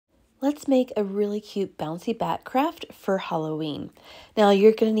Let's make a really cute bouncy bat craft for Halloween. Now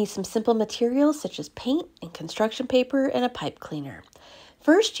you're going to need some simple materials such as paint and construction paper and a pipe cleaner.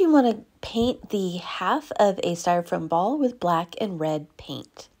 First, you want to paint the half of a styrofoam ball with black and red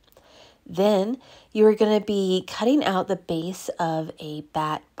paint. Then you're going to be cutting out the base of a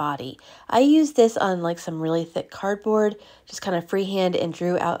bat body. I used this on like some really thick cardboard, just kind of freehand and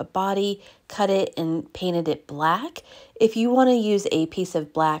drew out a body, cut it and painted it black. If you want to use a piece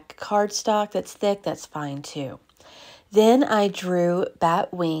of black cardstock that's thick, that's fine too. Then I drew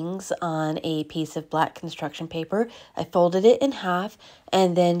bat wings on a piece of black construction paper. I folded it in half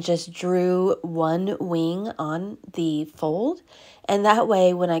and then just drew one wing on the fold. And that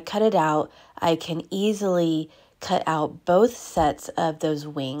way, when I cut it out, I can easily cut out both sets of those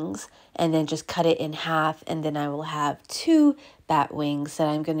wings and then just cut it in half. And then I will have two bat wings that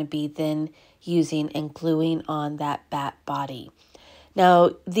I'm going to be then using and gluing on that bat body.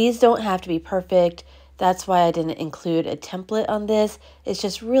 Now, these don't have to be perfect. That's why I didn't include a template on this. It's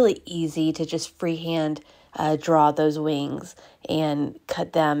just really easy to just freehand draw those wings and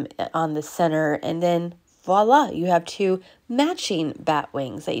cut them on the center. And then voila, you have two matching bat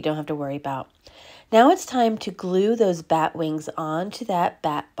wings that you don't have to worry about. Now it's time to glue those bat wings onto that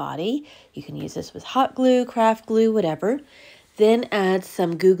bat body. You can use this with hot glue, craft glue, whatever. Then add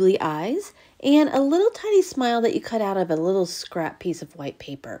some googly eyes and a little tiny smile that you cut out of a little scrap piece of white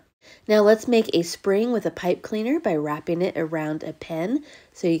paper. Now let's make a spring with a pipe cleaner by wrapping it around a pen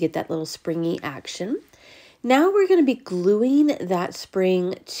so you get that little springy action. Now we're going to be gluing that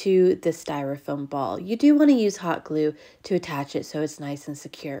spring to the styrofoam ball. You do want to use hot glue to attach it so it's nice and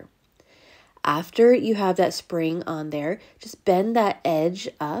secure. After you have that spring on there, just bend that edge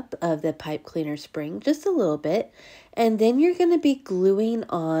up of the pipe cleaner spring just a little bit, and then you're going to be gluing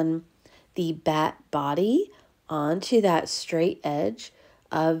on the bat body onto that straight edge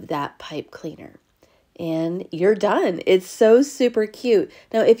of that pipe cleaner. And you're done. It's so super cute.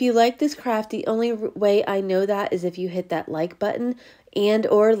 Now, if you like this craft, the only way I know that is if you hit that like button and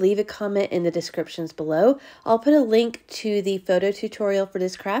or leave a comment in the descriptions below. I'll put a link to the photo tutorial for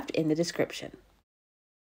this craft in the description.